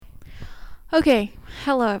Okay,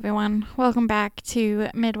 hello everyone. Welcome back to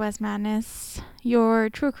Midwest Madness, your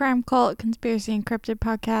true crime cult conspiracy encrypted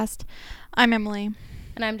podcast. I'm Emily.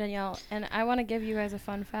 And I'm Danielle, and I want to give you guys a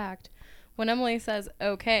fun fact. When Emily says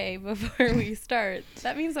okay before we start,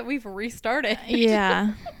 that means that we've restarted.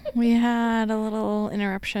 Yeah, we had a little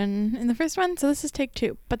interruption in the first one, so this is take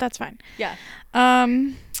 2, but that's fine. Yeah.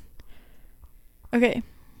 Okay.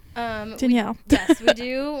 Danielle. Yes, we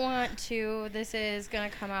do want to. This is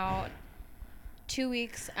going to come out 2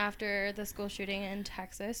 weeks after the school shooting in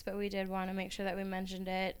Texas, but we did want to make sure that we mentioned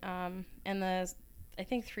it. In the, I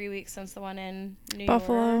think 3 weeks since the one in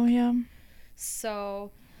Buffalo, York. yeah.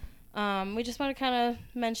 So, we just want to kind of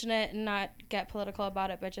mention it and not get political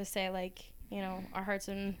about it, but just say, like, you know, our hearts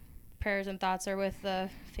and prayers and thoughts are with the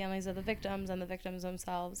families of the victims and the victims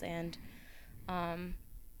themselves. And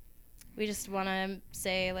we just want to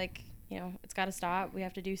say, like, you know, it's got to stop. We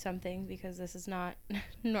have to do something because this is not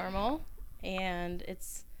normal. And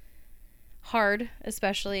it's hard,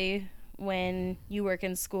 especially when you work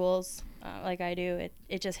in schools like I do.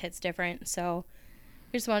 It just hits different. So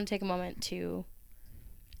we just want to take a moment to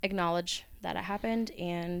acknowledge that it happened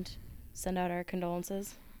and send out our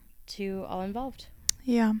condolences to all involved.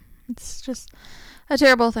 Yeah, it's just a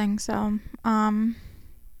terrible thing. So,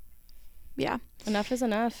 yeah. Enough is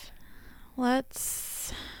enough.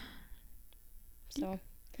 So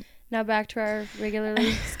now back to our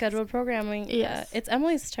regularly scheduled programming. Yes. It's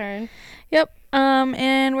Emily's turn. Yep.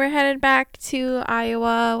 And we're headed back to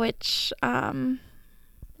Iowa, which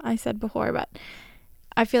I said before, but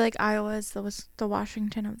I feel like Iowa is the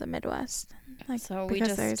Washington of the Midwest. Like, So we because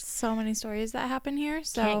just there's so many stories that happen here,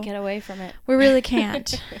 so can't get away from it. we really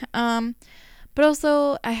can't. But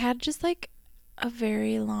also I had just like a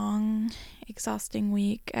very long, exhausting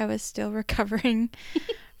week. I was still recovering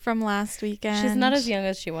from last weekend. She's not as young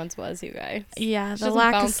as she once was, you guys. Yeah, She the doesn't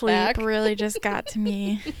lack of bounce sleep back. really just got to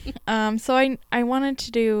me. So I wanted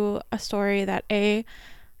to do a story that A,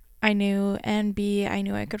 I knew, and B, I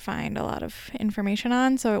knew I could find a lot of information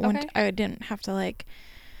on, so I didn't have to, like,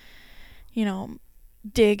 you know,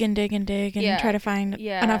 dig and try to find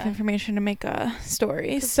enough information to make a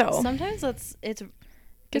story. So sometimes it's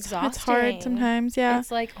exhausting. It's hard sometimes, yeah. It's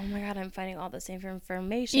like, oh my god, I'm finding all the same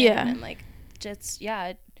information. Yeah. And like, just,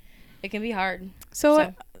 yeah, it can be hard.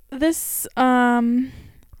 So this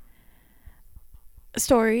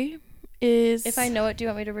story is... If I know it, do you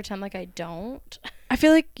want me to pretend like I don't? I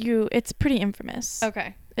feel like it's pretty infamous.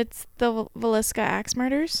 Okay. It's the Villisca Axe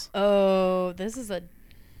Murders. Oh, this is a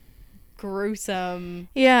gruesome...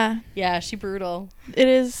 Yeah. Yeah, she brutal. It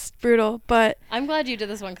is brutal, but... I'm glad you did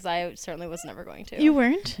this one because I certainly was never going to. You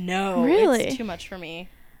weren't? No. Really? It's too much for me.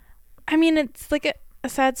 I mean, it's like a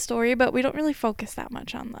sad story, but we don't really focus that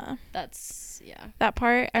much on that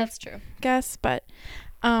part. That's true. Guess, but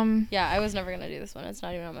yeah, I was never gonna do this one. It's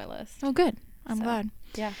not even on my list. Oh, good. I'm glad.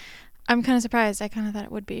 Yeah. I'm kind of surprised. I kind of thought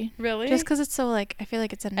it would be. Really? Just because it's so, like, I feel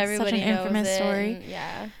like it's such an infamous story.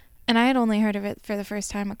 Yeah. And I had only heard of it for the first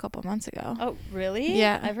time a couple months ago. Oh, really?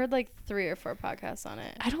 Yeah. I've heard like 3 or 4 podcasts on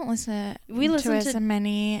it. I don't listen We listen to as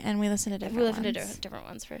many, and we listen to different ones. We listen to different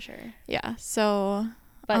ones for sure. Yeah. So.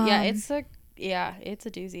 But yeah, it's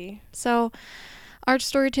a doozy. So, our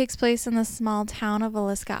story takes place in the small town of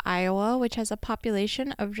Villisca, Iowa, which has a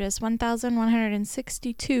population of just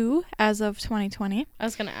 1,162 as of 2020. I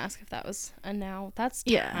was going to ask if that was a now. That's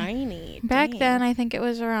Yeah. tiny. Back then, I think it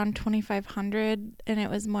was around 2,500, and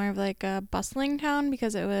it was more of like a bustling town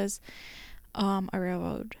because it was a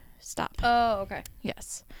railroad stop. Oh, okay.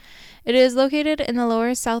 Yes. It is located in the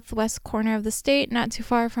lower southwest corner of the state, not too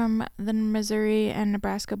far from the Missouri and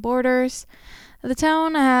Nebraska borders. The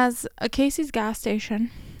town has a Casey's gas station,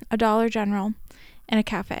 a Dollar General, and a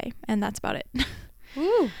cafe, and that's about it.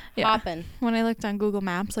 Woo, yeah. Hoppin'. When I looked on Google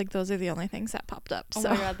Maps, like, those are the only things that popped up. Oh so.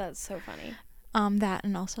 my god, that's so funny. That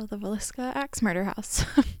and also the Villisca Axe Murder House.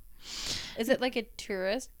 Is it like a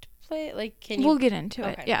tourist place? Like, can you? We'll get into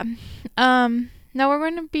it. Yeah. Now we're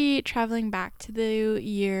going to be traveling back to the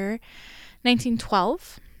year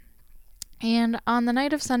 1912, and on the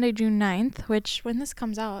night of Sunday, June 9th, which when this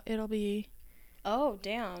comes out, it'll be. Oh,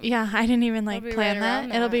 damn. Yeah, I didn't even plan right that.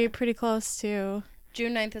 It'll be pretty close to.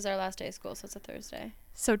 June 9th is our last day of school, so it's a Thursday.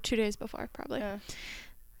 So 2 days before, probably. Yeah.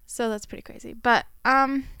 So that's pretty crazy. But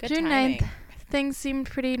Good June timing. 9th, things seemed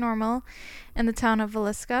pretty normal in the town of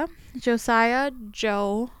Villisca. Josiah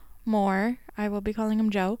Joe Moore, I will be calling him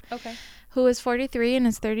Joe, Okay. who is 43, and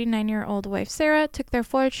his 39-year-old wife Sarah took their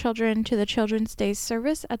 4 children to the Children's Day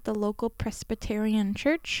service at the local Presbyterian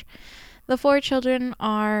church. The 4 children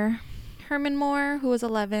are Herman Moore, who was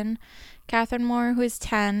 11, Catherine Moore, who is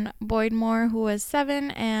 10, Boyd Moore, who was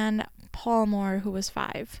 7, and Paul Moore, who was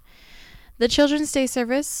 5. The Children's Day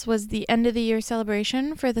service was the end of the year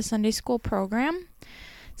celebration for the Sunday school program.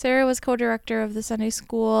 Sarah was co-director of the Sunday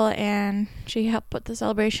school, and she helped put the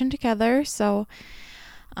celebration together. So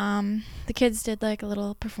the kids did like a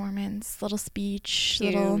little performance, little speech,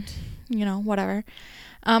 Cute. little, whatever.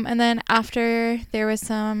 And then after, there was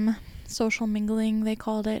some social mingling, they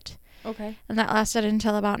called it. Okay. And that lasted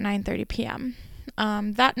until about 9:30 p.m.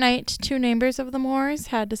 That night, 2 neighbors of the Moores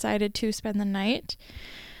had decided to spend the night.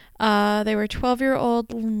 They were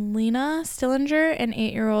 12-year-old Lena Stillinger and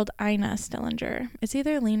 8-year-old Ina Stillinger. It's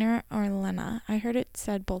either Lena or Lena. I heard it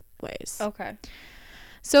said both ways. Okay.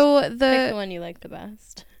 So Pick the one you like the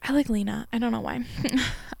best. I like Lena. I don't know why.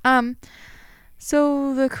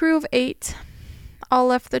 So the crew of 8 all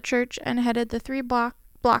left the church and headed the 3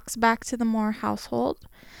 blocks back to the Moore household.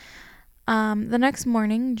 The next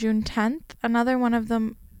morning, June 10th, another one of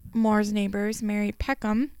the Moore's neighbors, Mary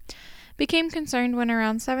Peckham, became concerned when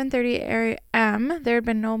around 7:30 a.m. there had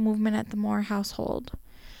been no movement at the Moore household.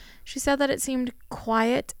 She said that it seemed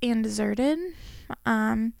quiet and deserted.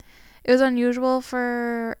 It was unusual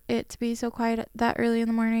for it to be so quiet that early in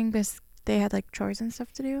the morning because they had like chores and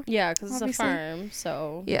stuff to do. Yeah, because it's a farm,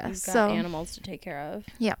 so yeah, you've got animals to take care of.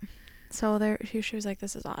 Yeah. So she was like,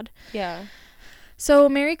 this is odd. Yeah. So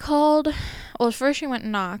Mary called. Well, first she went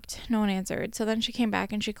and knocked. No one answered. So then she came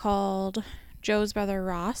back and she called Joe's brother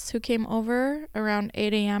Ross, who came over around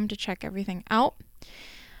 8 a.m. to check everything out.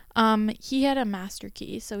 He had a master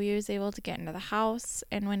key, so he was able to get into the house.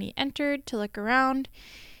 And when he entered to look around,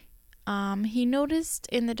 he noticed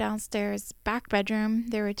in the downstairs back bedroom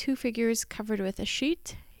there were 2 figures covered with a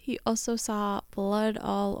sheet. He also saw blood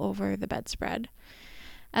all over the bedspread.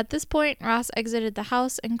 At this point, Ross exited the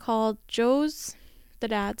house and called Joe's, the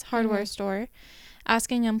dad's, hardware store,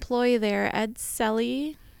 asking an employee there, Ed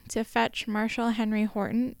Selly, to fetch Marshall Henry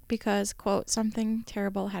Horton because, quote, something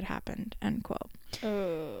terrible had happened, end quote.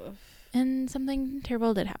 And something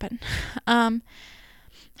terrible did happen.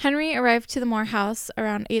 Henry arrived to the Moore house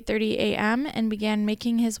around 8:30 a.m. and began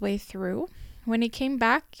making his way through. When he came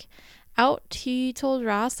back out, he told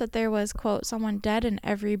Ross that there was, quote, someone dead in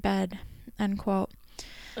every bed, end quote.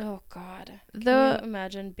 Oh, God. Can you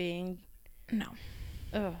imagine being... No.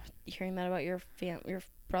 Oh, hearing that about your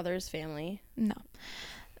brother's family. No.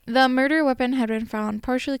 The murder weapon had been found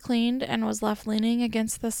partially cleaned and was left leaning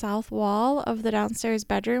against the south wall of the downstairs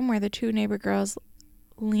bedroom where the 2 neighbor girls,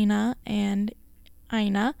 Lena and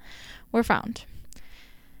Ina, were found.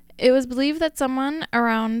 It was believed that sometime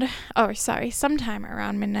around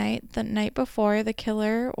midnight, the night before, the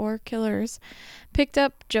killer or killers picked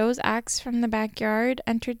up Joe's axe from the backyard,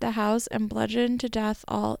 entered the house, and bludgeoned to death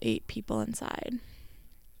all 8 people inside.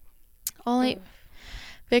 All 8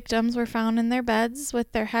 victims were found in their beds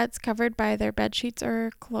with their heads covered by their bed sheets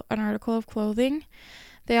or an article of clothing.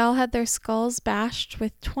 They all had their skulls bashed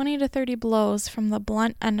with 20 to 30 blows from the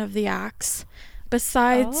blunt end of the axe.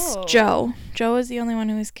 Besides Joe. Joe is the only one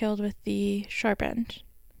who was killed with the sharp end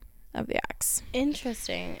of the axe.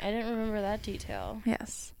 Interesting. I didn't remember that detail.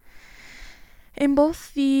 Yes. In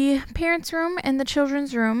both the parents' room and the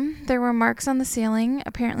children's room, there were marks on the ceiling,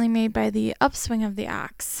 apparently made by the upswing of the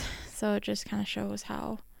axe. So it just kind of shows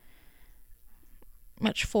how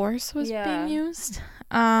much force was being used.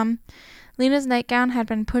 Lena's nightgown had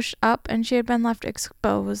been pushed up and she had been left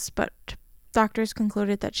exposed, but doctors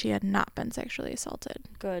concluded that she had not been sexually assaulted.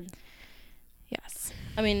 Good. Yes.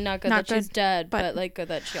 I mean, not good that she's dead, but like good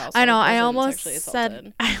that she also I know, wasn't sexually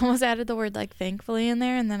assaulted. I almost added the word like thankfully in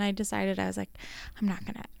there, and then I decided I was like,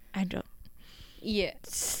 yeah.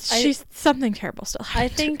 Something terrible still happened. I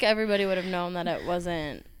think everybody would have known that it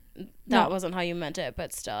wasn't wasn't how you meant it,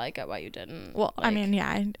 but still I get why you didn't. Well, I mean,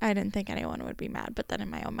 yeah, I didn't think anyone would be mad, but then in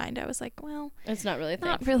my own mind I was like, well, it's not really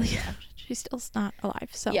not really. Yeah. She's still not alive,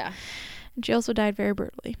 so yeah. And she also died very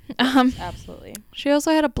brutally. Absolutely. She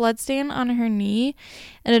also had a bloodstain on her knee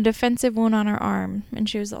and a defensive wound on her arm, and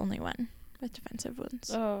she was the only one with defensive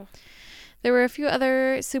wounds. Oh. There were a few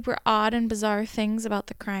other super odd and bizarre things about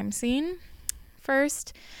the crime scene.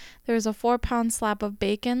 First, there was a 4-pound slab of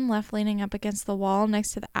bacon left leaning up against the wall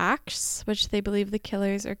next to the axe, which they believe the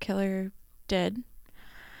killer did.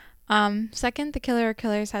 Second, the killer or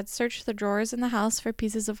killers had searched the drawers in the house for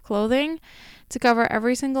pieces of clothing to cover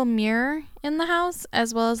every single mirror in the house,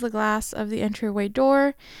 as well as the glass of the entryway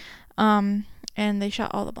door, and they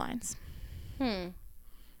shut all the blinds.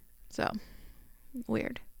 So,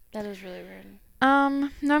 weird. That is really weird. Now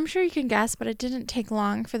I'm sure you can guess, but it didn't take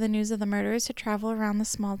long for the news of the murders to travel around the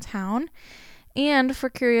small town, and for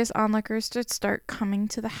curious onlookers to start coming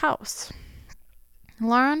to the house.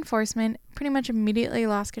 Law enforcement pretty much immediately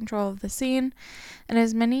lost control of the scene, and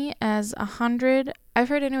as many as 100, I've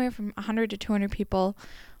heard anywhere from 100 to 200 people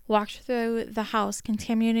walked through the house,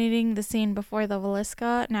 contaminating the scene before the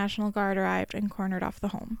Villisca National Guard arrived and cornered off the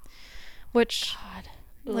home. Which, God.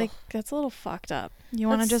 like, that's a little fucked up. You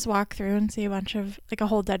want to just walk through and see a bunch of, like, a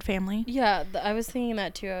whole dead family? Yeah, I was thinking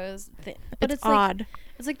that too. But it's odd. Like,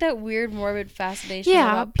 it's like that weird morbid fascination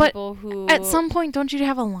about people who... at some point, don't you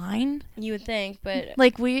have a line? You would think, but...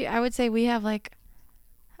 Like, I would say we have, like,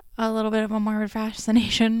 a little bit of a morbid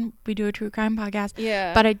fascination. We do a true crime podcast.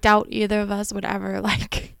 Yeah. But I doubt either of us would ever,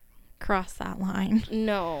 like, cross that line.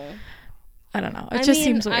 No. I don't know. It just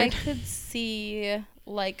seems weird. I could see,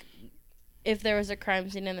 like, if there was a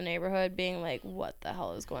crime scene in the neighborhood, being like, what the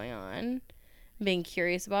hell is going on? Being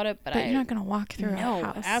curious about it, but you're not going to walk through a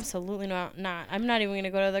house. No, absolutely not. I'm not even going to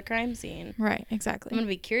go to the crime scene. Right, exactly. I'm going to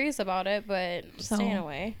be curious about it, but staying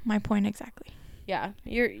away. My point exactly. Yeah,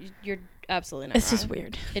 you're absolutely not It's wrong. just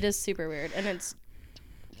weird. It is super weird, and it's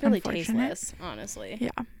really tasteless, honestly. Yeah.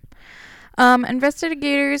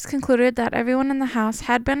 Investigators concluded that everyone in the house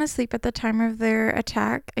had been asleep at the time of their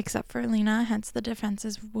attack, except for Lena, hence the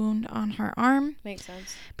defense's wound on her arm. Makes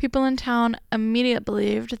sense. People in town immediately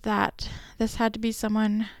believed that this had to be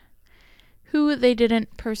someone who they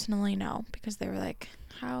didn't personally know, because they were like,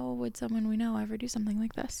 how would someone we know ever do something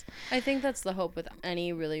like this? I think that's the hope with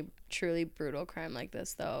any really, truly brutal crime like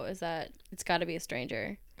this, though, is that it's got to be a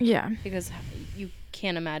stranger. Yeah. Because you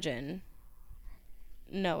can't imagine...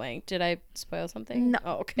 knowing. Did I spoil something? No.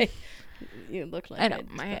 Oh, okay. You look like I know.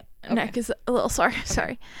 My neck is a little sore. Okay.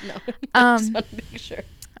 Sorry. No. I just want to make sure.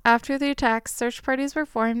 After the attacks, search parties were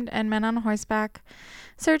formed, and men on horseback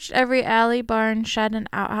searched every alley, barn, shed, and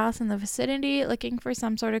outhouse in the vicinity, looking for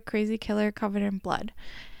some sort of crazy killer covered in blood.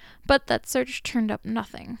 But that search turned up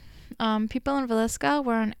nothing. People in Villisca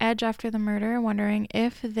were on edge after the murder, wondering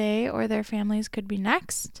if they or their families could be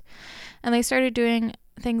next. And they started doing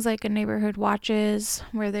things like a neighborhood watches,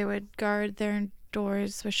 where they would guard their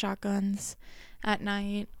doors with shotguns at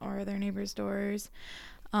night, or their neighbors' doors.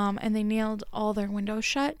 And they nailed all their windows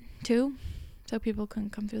shut, too, so people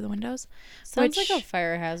couldn't come through the windows. Sounds like a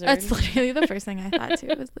fire hazard. That's literally the first thing I thought, too.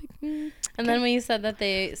 It was like, And then when you said that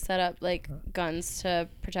they set up, like, guns to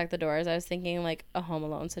protect the doors, I was thinking, like, a Home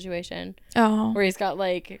Alone situation. Oh. Where he's got,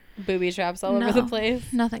 like, booby traps all over the place.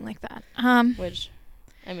 Nothing like that. Which,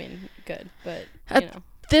 I mean, good, but, At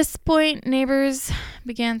this point, neighbors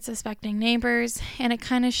began suspecting neighbors, and it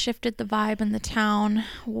kind of shifted the vibe in the town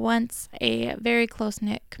once a very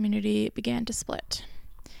close-knit community began to split.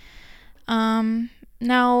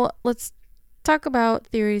 Now, let's talk about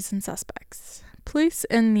theories and suspects. Police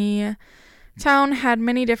in the town had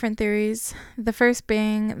many different theories, the first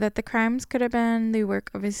being that the crimes could have been the work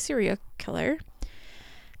of a serial killer.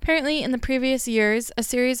 Apparently, in the previous years, a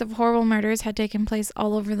series of horrible murders had taken place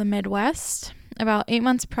all over the Midwest. About 8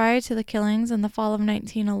 months prior to the killings in the fall of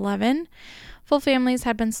 1911, full families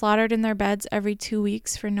had been slaughtered in their beds every 2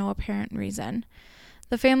 weeks for no apparent reason.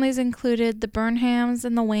 The families included the Burnhams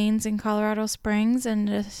and the Waynes in Colorado Springs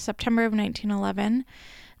in September of 1911,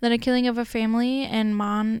 then a killing of a family in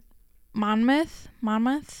Monmouth,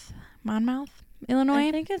 Illinois.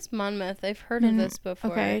 I think it's Monmouth. I've heard of this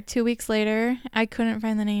before. Okay, 2 weeks later, I couldn't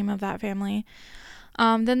find the name of that family.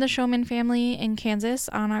 Then the Showman family in Kansas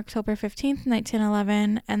on October 15th,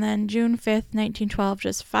 1911, and then June 5th, 1912,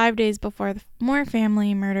 just 5 days before the Moore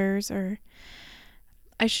family murders, or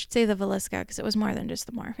I should say the Villisca, because it was more than just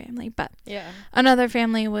the Moore family, but yeah, another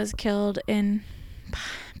family was killed in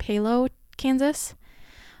Palo, Kansas.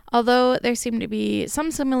 Although there seemed to be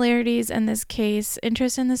some similarities in this case,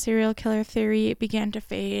 interest in the serial killer theory began to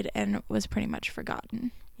fade and was pretty much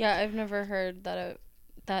forgotten. Yeah, I've never heard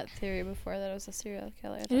that theory before, that it was a serial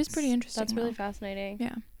killer. It is pretty interesting. That's really fascinating.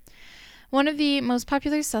 Yeah. One of the most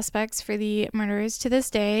popular suspects for the murders to this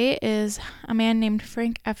day is a man named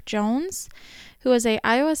Frank F. Jones, who was an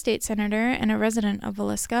Iowa state senator and a resident of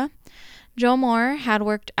Villisca. Joe Moore had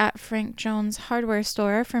worked at Frank Jones' hardware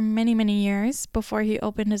store for many, many years before he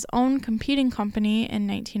opened his own competing company in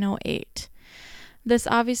 1908. This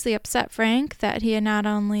obviously upset Frank that he had not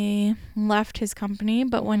only left his company,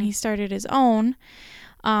 but when he started his own,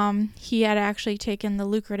 he had actually taken the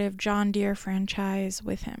lucrative John Deere franchise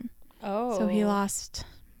with him. Oh. So he lost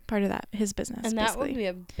part of that, his business. And that would be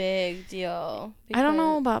a big deal. I don't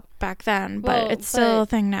know about back then, but it's still a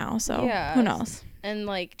thing now, so yeah, who knows? And,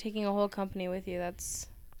 like, taking a whole company with you, it's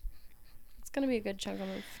going to be a good chunk of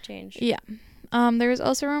change. Yeah. There was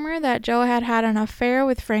also rumor that Joe had an affair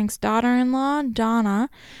with Frank's daughter-in-law,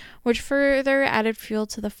 Donna, which further added fuel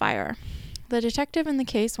to the fire. The detective in the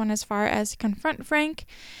case went as far as to confront Frank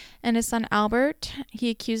and his son Albert. He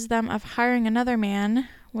accused them of hiring another man,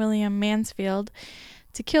 William Mansfield,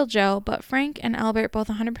 to kill Joe, but Frank and Albert both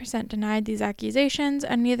 100% denied these accusations,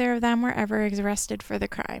 and neither of them were ever arrested for the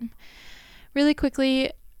crime. Really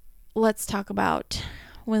quickly, let's talk about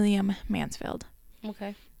William Mansfield.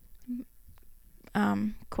 Okay.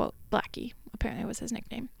 Quote, Blackie, apparently was his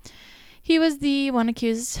nickname. He was the one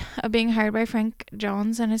accused of being hired by Frank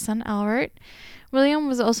Jones and his son Albert. William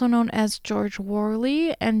was also known as George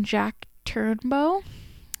Worley and Jack Turnbow.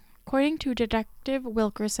 According to Detective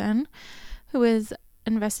Wilkerson, who is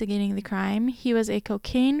investigating the crime, he was a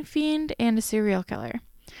cocaine fiend and a serial killer.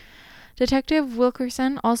 Detective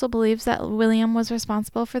Wilkerson also believes that William was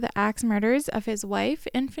responsible for the axe murders of his wife,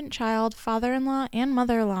 infant child, father-in-law, and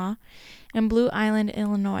mother-in-law in Blue Island,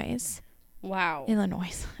 Illinois. Wow.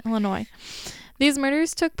 Illinois. These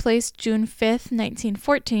murders took place June 5th,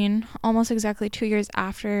 1914, almost exactly 2 years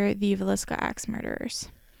after the Villisca Axe Murders.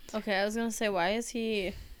 Okay, I was going to say, why is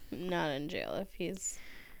he not in jail if he's...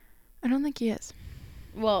 I don't think he is.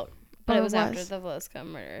 Well, but it was after the Villisca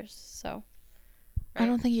murders, so... Right? I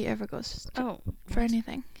don't think he ever goes for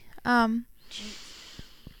anything. Okay.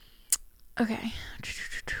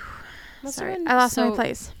 Sorry, I lost my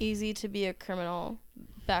place. Easy to be a criminal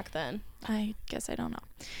back then. I guess I don't know.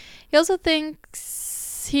 He also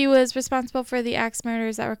thinks he was responsible for the axe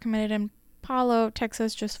murders that were committed in Palo,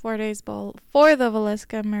 Texas, just 4 days before the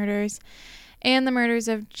Villisca murders, and the murders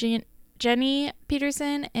of Jenny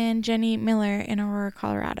Peterson and Jenny Miller in Aurora,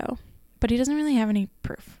 Colorado. But he doesn't really have any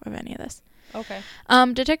proof of any of this. Okay.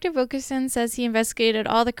 Detective Wilkerson says he investigated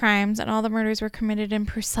all the crimes and all the murders were committed in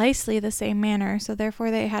precisely the same manner, so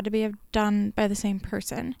therefore they had to be done by the same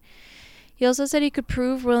person. He also said he could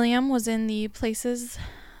prove William was in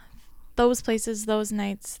those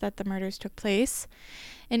nights that the murders took place.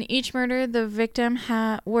 In each murder, the victim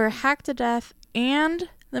were hacked to death and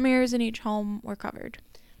the mirrors in each home were covered.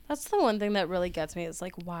 That's the one thing that really gets me. It's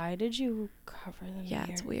like, why did you cover the mirror? Yeah,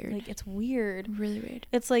 it's weird. Like, it's weird. Really weird.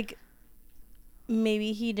 It's like,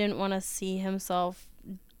 maybe he didn't want to see himself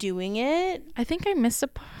doing it. I think I missed a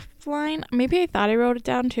line. Maybe I thought I wrote it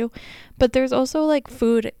down too. But there's also like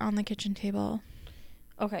food on the kitchen table.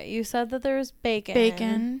 Okay, you said that there was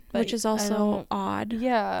bacon, which is also odd.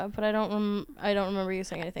 Yeah, but I don't remember you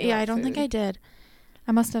saying anything. Yeah, about I don't food. think I did.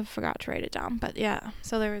 I must have forgot to write it down. But yeah,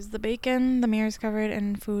 so there was the bacon, the mirrors covered,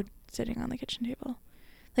 and food sitting on the kitchen table.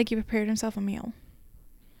 Like he prepared himself a meal.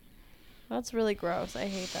 That's really gross. I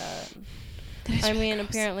hate that. I mean, gross.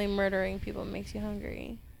 Apparently murdering people makes you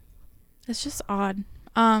hungry. It's just odd.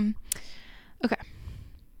 Okay.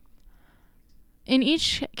 In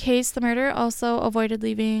each case, the murderer also avoided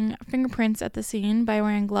leaving fingerprints at the scene by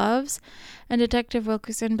wearing gloves, and Detective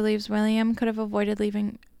Wilkerson believes William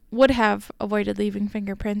would have avoided leaving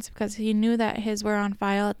fingerprints because he knew that his were on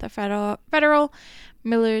file at the federal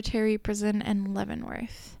military prison in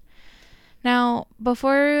Leavenworth. Now,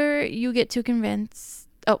 before you get too convinced...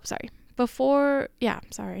 What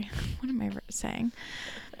am I saying?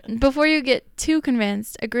 Before you get too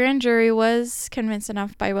convinced, a grand jury was convinced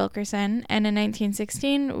enough by Wilkerson, and in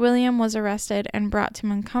 1916, William was arrested and brought to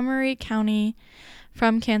Montgomery County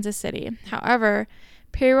from Kansas City. However,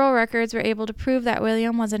 payroll records were able to prove that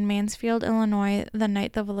William was in Mansfield, Illinois, the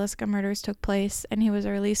night the Villisca murders took place, and he was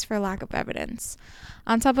released for lack of evidence.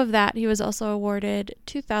 On top of that, he was also awarded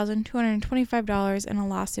 $2,225 in a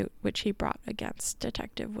lawsuit which he brought against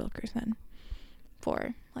Detective Wilkerson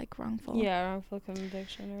for wrongful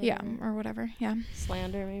conviction or whatever.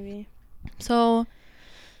 Slander maybe. So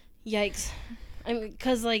yikes. I mean,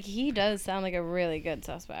 because he does sound like a really good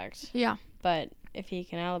suspect. Yeah, but if he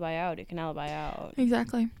can alibi out, he can alibi out.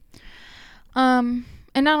 Exactly. And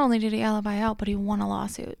not only did he alibi out, but he won a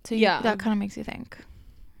lawsuit. So that kind of makes you think.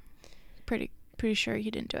 Pretty sure he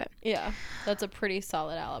didn't do it. Yeah, that's a pretty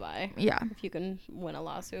solid alibi. Yeah. If you can win a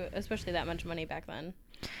lawsuit, especially that much money back then.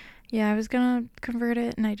 Yeah, I was going to convert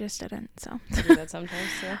it, and I just didn't, so. I do that sometimes,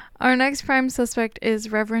 too. Our next prime suspect is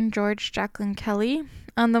Reverend George Jacqueline Kelly.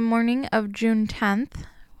 On the morning of June 10th,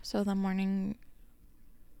 so the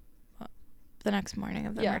next morning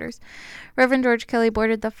of the murders, Reverend George Kelly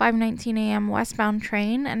boarded the 5:19 a.m. westbound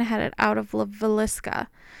train and headed out of Villisca.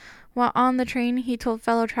 While on the train, he told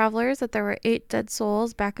fellow travelers that there were 8 dead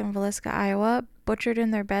souls back in Villisca, Iowa, butchered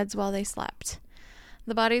in their beds while they slept.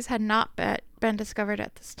 The bodies had not been discovered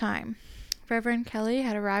at this time. Reverend Kelly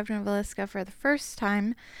had arrived in Villisca for the first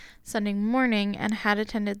time Sunday morning and had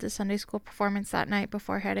attended the Sunday school performance that night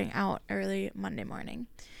before heading out early Monday morning.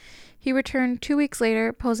 He returned 2 weeks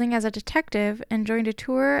later, posing as a detective, and joined a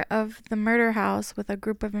tour of the murder house with a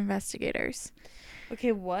group of investigators.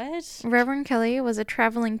 Okay, what? Reverend Kelly was a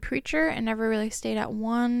traveling preacher and never really stayed at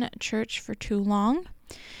one church for too long.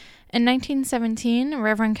 In 1917,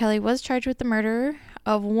 Reverend Kelly was charged with the murder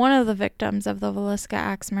of one of the victims of the Villisca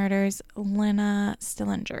Axe Murders, Lena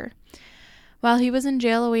Stillinger. While he was in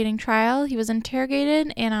jail awaiting trial, he was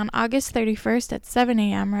interrogated, and on August 31st at 7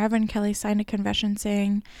 a.m., Reverend Kelly signed a confession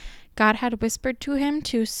saying God had whispered to him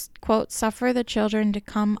to, quote, suffer the children to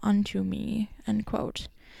come unto me, end quote.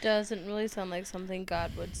 Doesn't really sound like something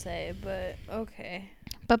God would say, but okay.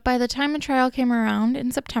 But by the time the trial came around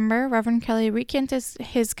in September, Reverend Kelly recanted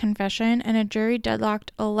his confession, and a jury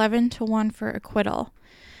deadlocked 11-1 for acquittal.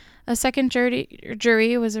 A second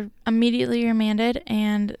jury was immediately remanded,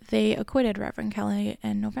 and they acquitted Reverend Kelly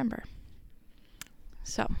in November.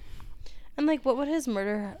 So. And, like, what would his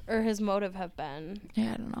murder or his motive have been?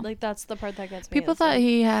 Yeah, I don't know. Like, that's the part that gets me. People thought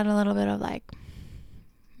he had a little bit of, like,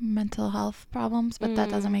 mental health problems, but that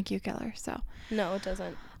doesn't make you a killer, so. No, it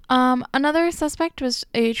doesn't. Another suspect was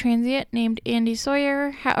a transient named Andy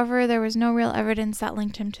Sawyer. However, there was no real evidence that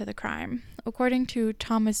linked him to the crime. According to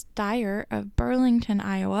Thomas Dyer of Burlington,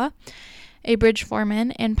 Iowa, a bridge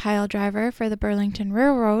foreman and pile driver for the Burlington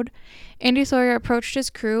Railroad, Andy Sawyer approached his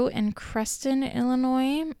crew in Creston,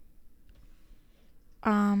 Illinois.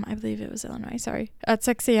 I believe it was Illinois, sorry. At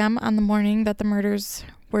 6 a.m. on the morning that the murders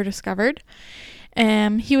were discovered.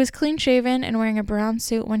 He was clean-shaven and wearing a brown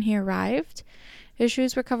suit when he arrived. His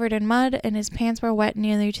shoes were covered in mud, and his pants were wet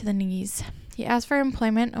nearly to the knees. He asked for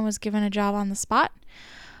employment and was given a job on the spot.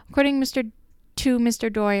 According to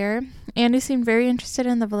Mr. Dwyer, Andy seemed very interested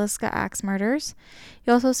in the Villisca Axe murders.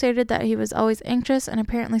 He also stated that he was always anxious and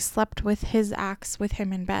apparently slept with his axe with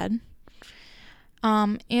him in bed.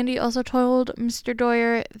 Andy also told Mr.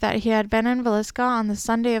 Dwyer that he had been in Villisca on the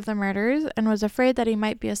Sunday of the murders and was afraid that he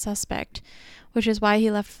might be a suspect, which is why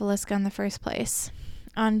he left Villisca in the first place.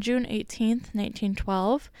 On June 18th,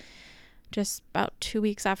 1912, just about 2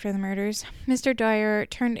 weeks after the murders, Mr. Dwyer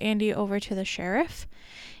turned Andy over to the sheriff.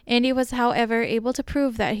 Andy was, however, able to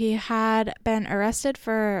prove that he had been arrested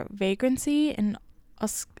for vagrancy in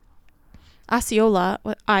Osceola,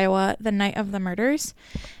 Iowa, the night of the murders,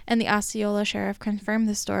 and the Osceola sheriff confirmed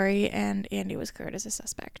the story, and Andy was cleared as a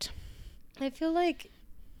suspect. I feel like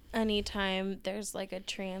anytime there's, like, a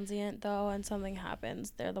transient, though, and something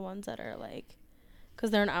happens, they're the ones that are, like, because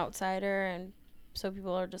they're an outsider, and so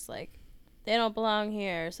people are just like, they don't belong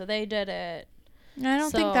here, so they did it. I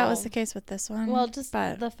don't think that was the case with this one. Well, just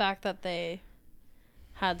the fact that they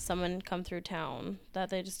had someone come through town that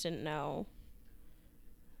they just didn't know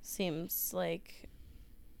seems like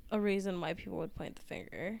a reason why people would point the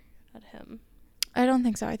finger at him. I don't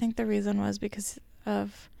think so. I think the reason was because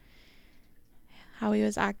of how he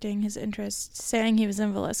was acting, his interest, saying he was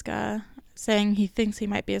in Villisca, saying he thinks he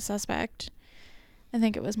might be a suspect. I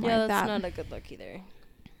think it was more like that. Yeah, that's not a good look either.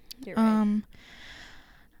 You're right.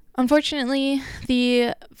 Unfortunately,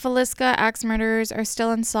 the Villisca Axe murders are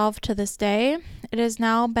still unsolved to this day. It has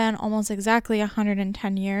now been almost exactly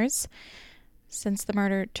 110 years since the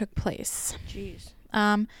murder took place. Jeez.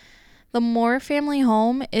 The Moore family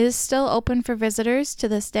home is still open for visitors to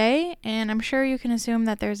this day, and I'm sure you can assume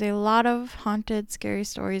that there's a lot of haunted, scary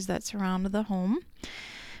stories that surround the home.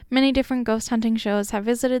 Many different ghost hunting shows have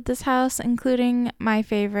visited this house, including my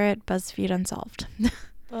favorite, BuzzFeed Unsolved.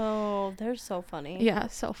 Oh, they're so funny. Yeah,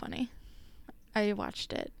 so funny. I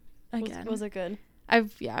watched it again. Was it good? I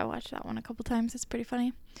watched that one a couple times. It's pretty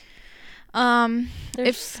funny.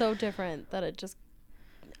 They're so different that it just...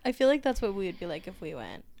 I feel like that's what we would be like if we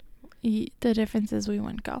went. The difference is we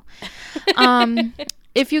wouldn't go.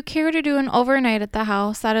 If you care to do an overnight at the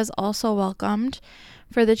house, that is also welcomed.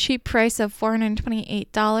 For the cheap price of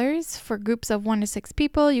 $428 for groups of 1 to 6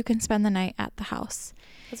 people, you can spend the night at the house.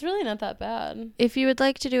 It's really not that bad. If you would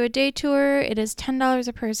like to do a day tour, it is $10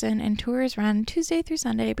 a person, and tours run Tuesday through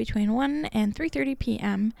Sunday between 1 and 3:30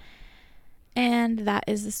 p.m. And that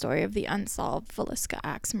is the story of the unsolved Villisca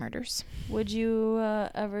Axe murders. Would you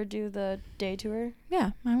ever do the day tour?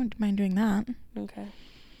 Yeah, I wouldn't mind doing that. Okay.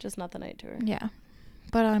 Just not the night tour. Yeah.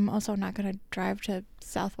 But I'm also not going to drive to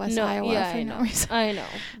Southwest Iowa for no reason. I know.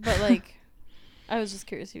 But, like, I was just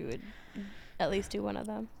curious if you would at least do one of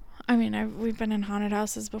them. I mean, we've been in haunted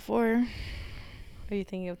houses before. Are you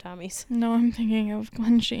thinking of Tommy's? No, I'm thinking of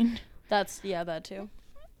Glensheen. That too.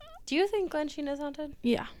 Do you think Glensheen is haunted?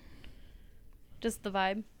 Yeah. Just the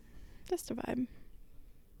vibe? Just a vibe.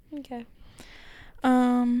 Okay.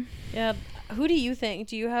 Yeah. Who do you think?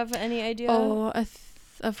 Do you have any idea? Oh,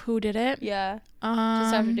 of who did it? Yeah.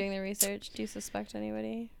 Just after doing the research, do you suspect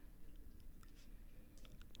anybody?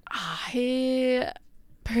 I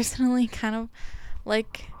personally kind of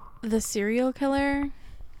like the serial killer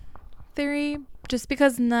theory, just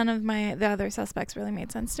because none of the other suspects really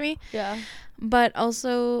made sense to me. Yeah. But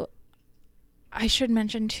also, I should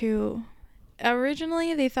mention too,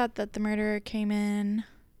 originally they thought that the murderer came in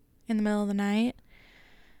the middle of the night.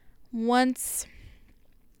 Once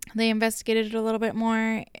they investigated it a little bit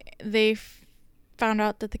more, they found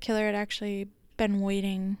out that the killer had actually been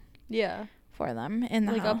waiting for them in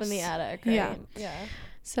the house. Like up in the attic, right? Yeah. Yeah.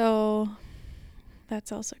 So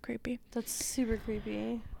that's also creepy. That's super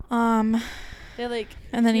creepy. They like,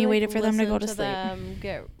 and then he waited for them to go to sleep. Them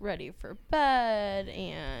get ready for bed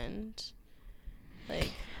and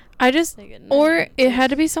like. Or it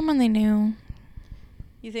had to be someone they knew.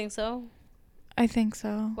 You think so? I think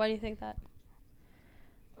so. Why do you think that?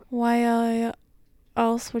 Why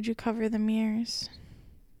else would you cover the mirrors?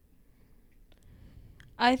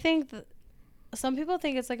 I think some people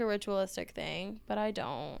think it's like a ritualistic thing, but I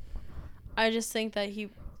don't. I just think that he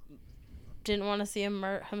didn't want to see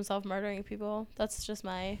himself murdering people. That's just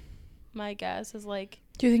my guess. Is like.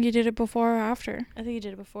 Do you think he did it before or after? I think he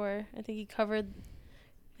did it before. I think he covered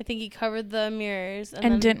the mirrors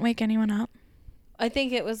and didn't wake anyone up. I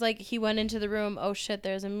think it was like he went into the room. Oh shit!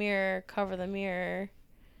 There's a mirror. Cover the mirror.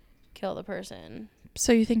 Kill the person.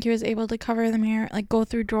 So you think he was able to cover the mirror, like go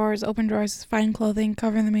through drawers, open drawers, find clothing,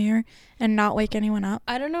 cover the mirror, and not wake anyone up?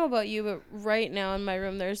 I don't know about you, but right now in my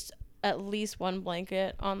room, there's at least one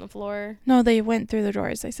blanket on the floor. No, they went through the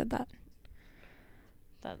drawers. They said that.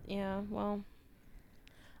 Well,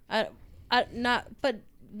 but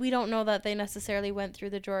we don't know that they necessarily went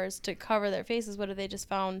through the drawers to cover their faces. What if they just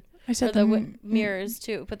found? I said the mirrors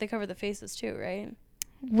too, but they covered the faces too, right?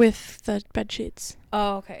 With the bed sheets.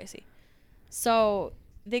 Oh, okay, I see. So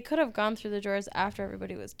they could have gone through the drawers after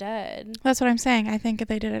everybody was dead. That's what I'm saying. I think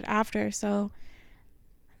they did it after, so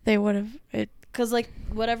they would have it. Because like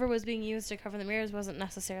whatever was being used to cover the mirrors wasn't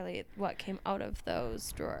necessarily what came out of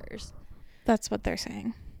those drawers. That's what they're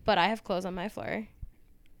saying. But I have clothes on my floor.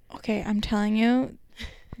 Okay, I'm telling you,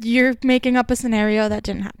 you're making up a scenario that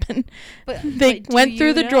didn't happen. But they went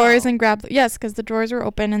through the drawers and grabbed. Yes, because the drawers were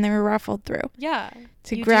open and they were ruffled through. Yeah.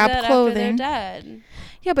 To grab clothing. After they're dead.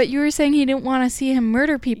 Yeah, but you were saying he didn't want to see him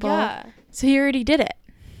murder people. Yeah. So he already did it.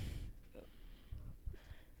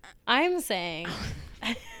 I'm saying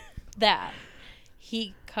that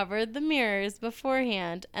he covered the mirrors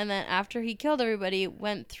beforehand, and then after he killed everybody,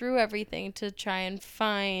 went through everything to try and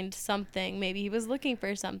find something. Maybe he was looking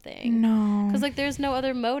for something. No. Because, like, there's no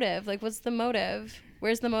other motive. Like, what's the motive?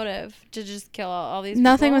 Where's the motive? To just kill all these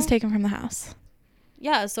Nothing people? was taken from the house.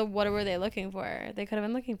 Yeah, so what were they looking for? They could have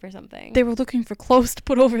been looking for something. They were looking for clothes to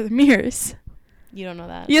put over the mirrors. You don't know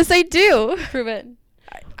that. Yes, I do. Prove it.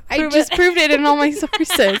 I just proved it in all my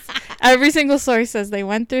sources. Every single source says they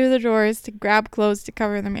went through the drawers to grab clothes to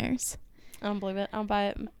cover the mirrors. I don't believe it. I don't buy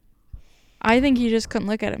it. I think he just couldn't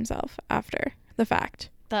look at himself after the fact.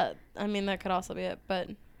 That could also be it, but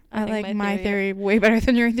I like my theory way better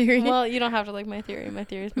than your theory. Well, you don't have to like my theory. My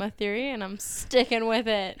theory is my theory, and I'm sticking with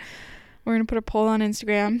it. We're going to put a poll on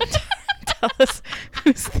Instagram. Tell us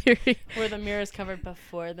whose theory. Were the mirrors covered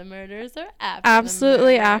before the murders or after?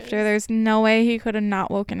 Absolutely after. There's no way he could have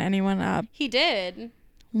not woken anyone up. He did.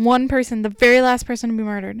 One person, the very last person to be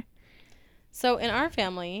murdered. So in our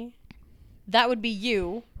family, that would be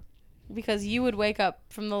you, because you would wake up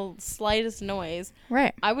from the slightest noise.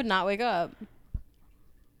 Right. I would not wake up.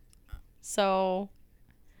 So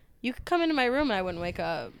you could come into my room and I wouldn't wake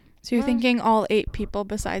up. So you're thinking all 8 people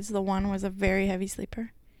besides the one was a very heavy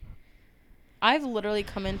sleeper? I've literally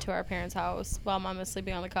come into our parents' house while Mom is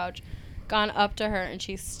sleeping on the couch, gone up to her, and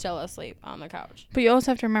she's still asleep on the couch. But you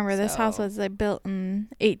also have to remember, this house was like built in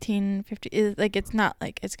 1850. Like, it's not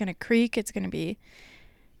like it's going to creak. It's going to be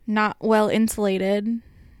not well insulated.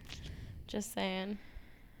 Just saying.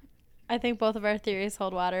 I think both of our theories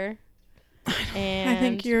hold water. And I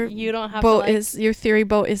think your you don't have boat to, like, is your theory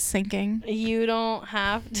boat is sinking. You don't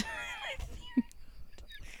have to.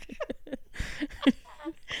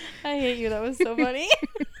 I hate you. That was so funny.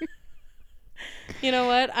 You know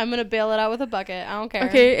what? I'm gonna bail it out with a bucket. I don't care.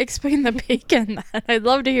 Okay, explain the bacon then. I'd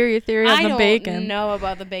love to hear your theory on the bacon. I don't know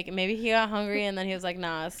about the bacon. Maybe he got hungry and then he was like,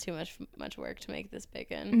 "Nah, it's too much work to make this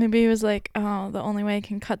bacon." Maybe he was like, "Oh, the only way I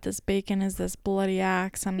can cut this bacon is this bloody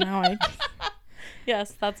axe, and now I."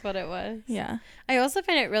 Yes, that's what it was. Yeah. I also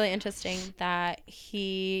find it really interesting that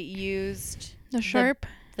he used the sharp.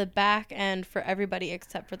 The back end for everybody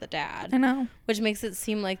except for the dad. I know. Which makes it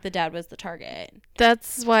seem like the dad was the target.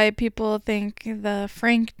 That's why people think the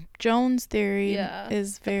Frank Jones theory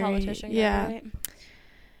is very... The politician yeah. guy, right?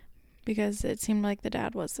 Because it seemed like the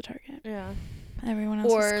dad was the target. Yeah. Everyone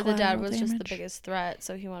else was Or the dad was damage. just the biggest threat,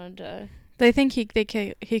 so he wanted to... They think he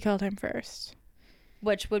killed him first.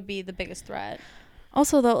 which would be the biggest threat.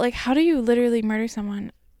 Also, though, like, how do you literally murder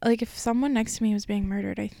someone? Like, if someone next to me was being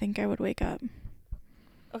murdered, I think I would wake up.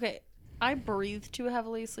 Okay, I breathe too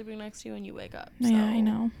heavily sleeping next to you and you wake up. So. Yeah, I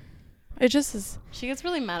know. It just is. She gets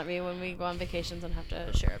really mad at me when we go on vacations and have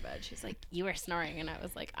to share a bed. She's like, you were snoring. And I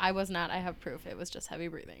was like, I was not. I have proof. It was just heavy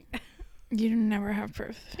breathing. You never have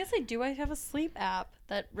proof. Yes, I do. I have a sleep app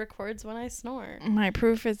that records when I snore. My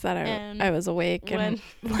proof is that I was awake and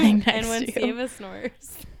lying next and when to you. Seva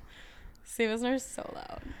snores so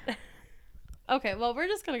loud. Okay, well, we're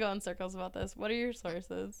just going to go in circles about this. What are your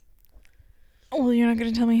sources? Well, you're not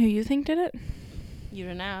going to tell me who you think did it? You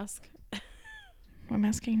didn't ask. I'm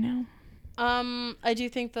asking now. I do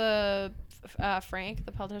think the Frank,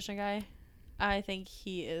 the politician guy, I think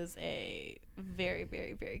he is a very,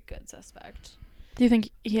 very, very good suspect. Do you think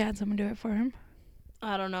he had someone do it for him?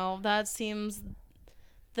 I don't know. That seems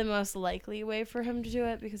the most likely way for him to do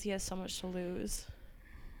it because he has so much to lose.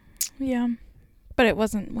 Yeah. But it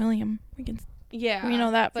wasn't William. We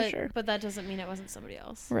know that for sure. But that doesn't mean it wasn't somebody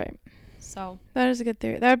else. Right. So. That is a good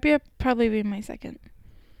theory. That would probably be my second.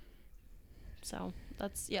 So,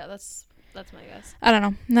 that's my guess. I don't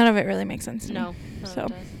know. None of it really makes sense to me. No, so. It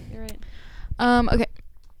does. You're right. Okay.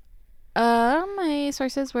 My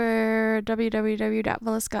sources were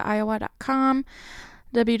www.villiscaiowa.com,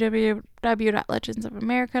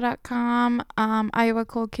 www.legendsofamerica.com,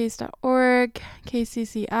 iowacoldcase.org,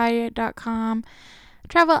 kcci.com,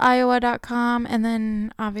 traveliowa.com, and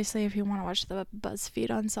then obviously if you want to watch the BuzzFeed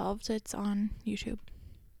Unsolved, it's on YouTube.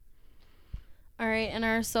 All right, and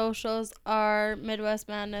our socials are Midwest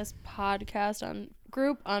Madness Podcast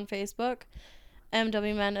group on Facebook,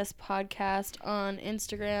 MW Madness Podcast on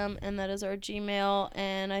Instagram, and that is our Gmail,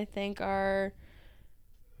 and I think our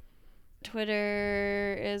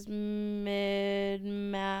Twitter is Mid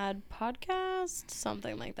Mad Podcast,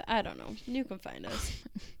 something like that. I don't know. You can find us.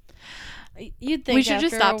 You'd think we should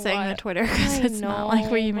just stop saying the Twitter because it's not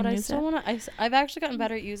like we even use it. I've actually gotten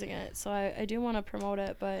better at using it, so I do want to promote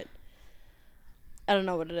it, but I don't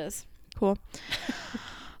know what it is. Cool.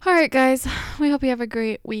 All right, guys. We hope you have a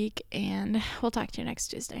great week, and we'll talk to you next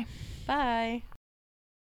Tuesday. Bye.